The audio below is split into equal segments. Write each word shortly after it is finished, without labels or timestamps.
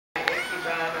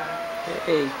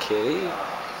Hey, kitty.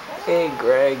 Hey,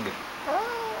 Greg.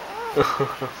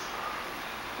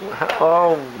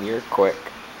 Oh, you're quick.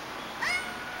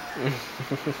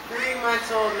 3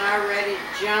 months old and already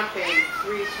jumping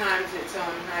 3 times its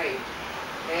own height.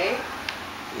 Eh?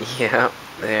 Yeah,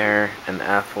 they're an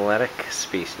athletic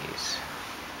species.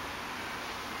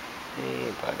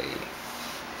 Hey, buddy.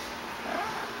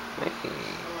 Hey.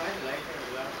 Oh, I like her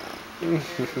a lot.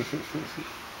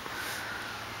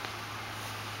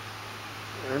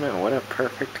 I don't know, what a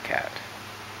perfect cat.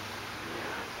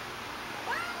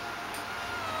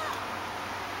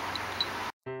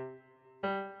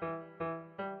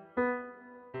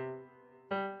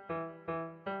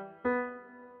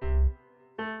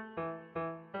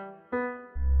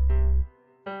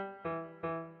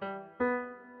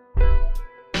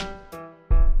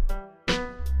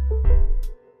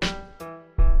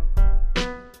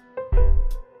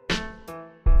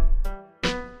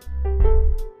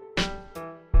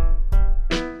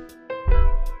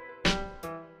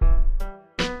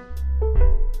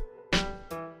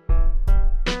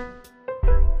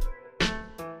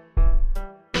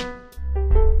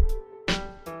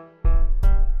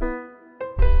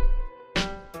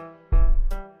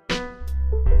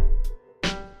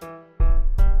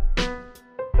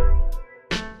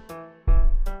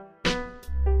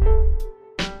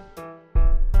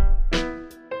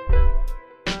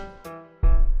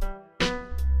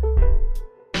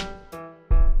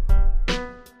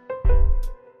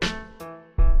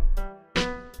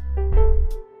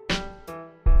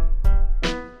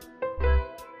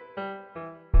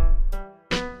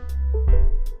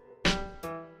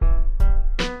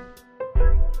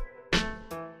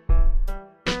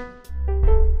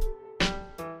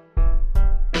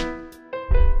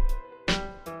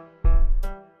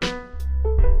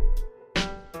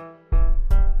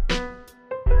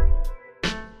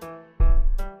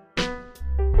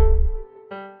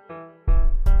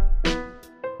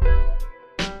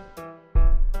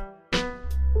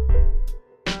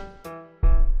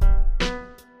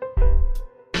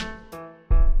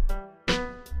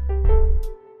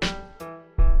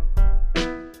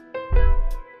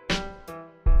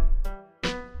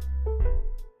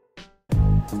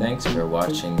 Thanks for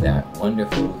watching that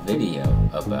wonderful video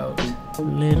about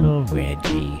little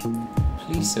Reggie.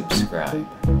 Please subscribe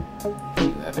if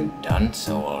you haven't done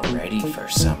so already for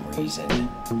some reason.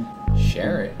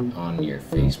 Share it on your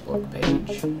Facebook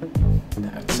page.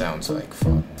 That sounds like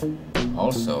fun.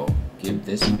 Also, give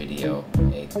this video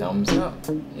a thumbs up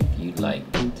if you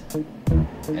liked it.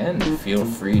 And feel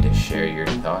free to share your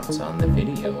thoughts on the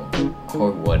video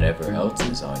or whatever else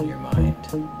is on your mind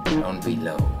down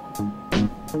below.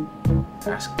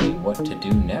 Ask me what to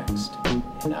do next,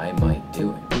 and I might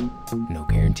do it. No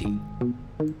guarantee.